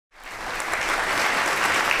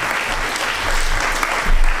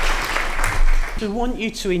we want you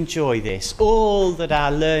to enjoy this. All that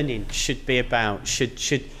our learning should be about, should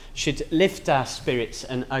lift our spirits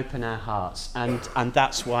and open our hearts, and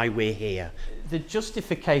that's why we're here. The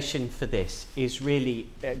justification for this is really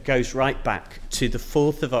goes right back to the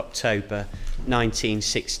 4th of October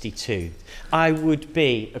 1962. I would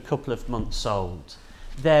be a couple of months old.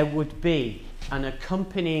 There would be an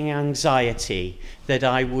accompanying anxiety that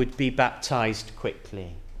I would be baptised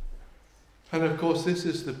quickly. And of course this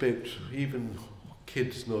is the bit, even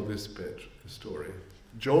kids know this bit, the story.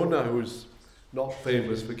 Jonah, who's not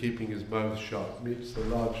famous for keeping his mouth shut, meets a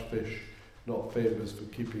large fish not famous for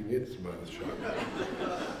keeping its mouth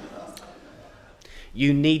shut.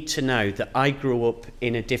 You need to know that I grew up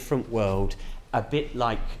in a different world, a bit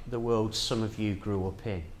like the world some of you grew up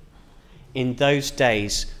in. In those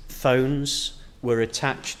days, phones were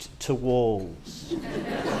attached to walls.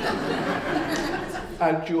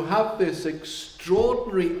 And you have this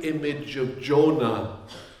extraordinary image of Jonah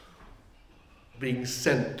being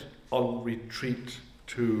sent on retreat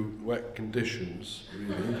to wet conditions,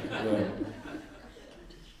 really.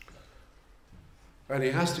 And he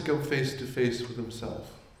has to come face to face with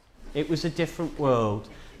himself. It was a different world,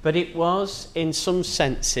 but it was, in some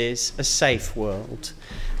senses, a safe world.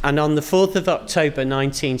 And on the 4th of October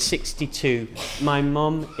 1962, my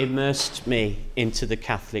mum immersed me into the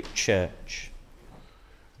Catholic Church.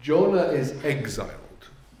 Jonah is exiled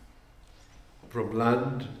from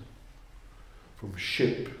land, from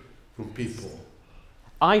ship, from people.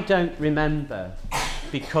 I don't remember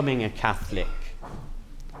becoming a Catholic.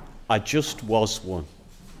 I just was one.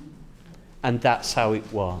 And that's how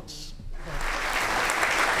it was.